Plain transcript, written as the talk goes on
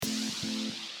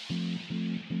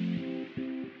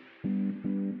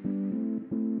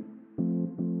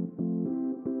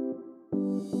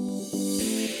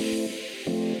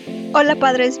Hola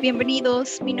padres,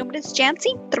 bienvenidos. Mi nombre es Jancy,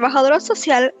 trabajadora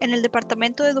social en el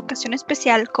Departamento de Educación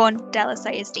Especial con Dallas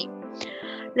ISD.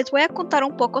 Les voy a contar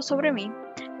un poco sobre mí.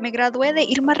 Me gradué de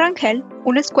Irma Rangel,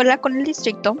 una escuela con el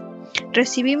distrito.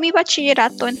 Recibí mi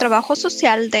bachillerato en trabajo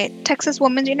social de Texas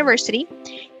Women's University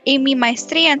y mi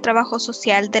maestría en trabajo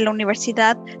social de la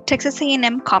Universidad Texas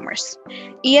A&M Commerce.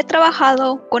 Y he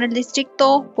trabajado con el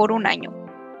distrito por un año.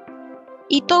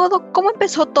 ¿Cómo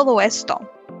empezó todo esto?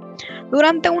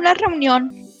 Durante una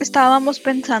reunión estábamos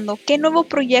pensando qué nuevo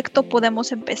proyecto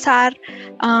podemos empezar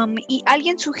y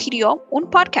alguien sugirió un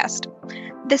podcast.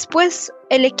 Después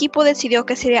el equipo decidió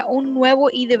que sería un nuevo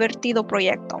y divertido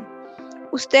proyecto.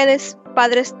 Ustedes,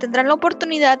 padres, tendrán la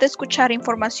oportunidad de escuchar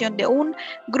información de un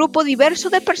grupo diverso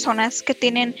de personas que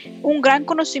tienen un gran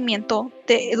conocimiento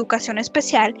de educación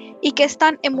especial y que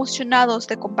están emocionados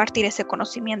de compartir ese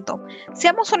conocimiento.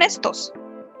 Seamos honestos.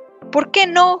 ¿Por qué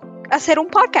no hacer un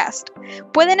podcast?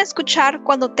 Pueden escuchar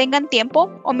cuando tengan tiempo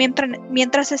o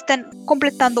mientras estén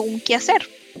completando un quehacer.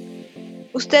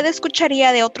 Usted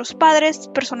escucharía de otros padres,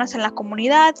 personas en la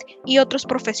comunidad y otros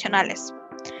profesionales.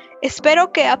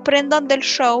 Espero que aprendan del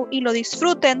show y lo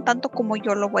disfruten tanto como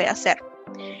yo lo voy a hacer.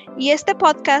 Y este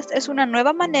podcast es una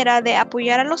nueva manera de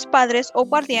apoyar a los padres o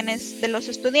guardianes de los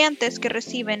estudiantes que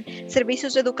reciben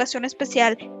servicios de educación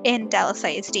especial en Dallas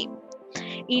ISD.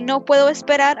 Y no puedo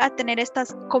esperar a tener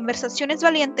estas conversaciones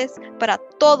valientes para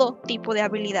todo tipo de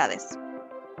habilidades.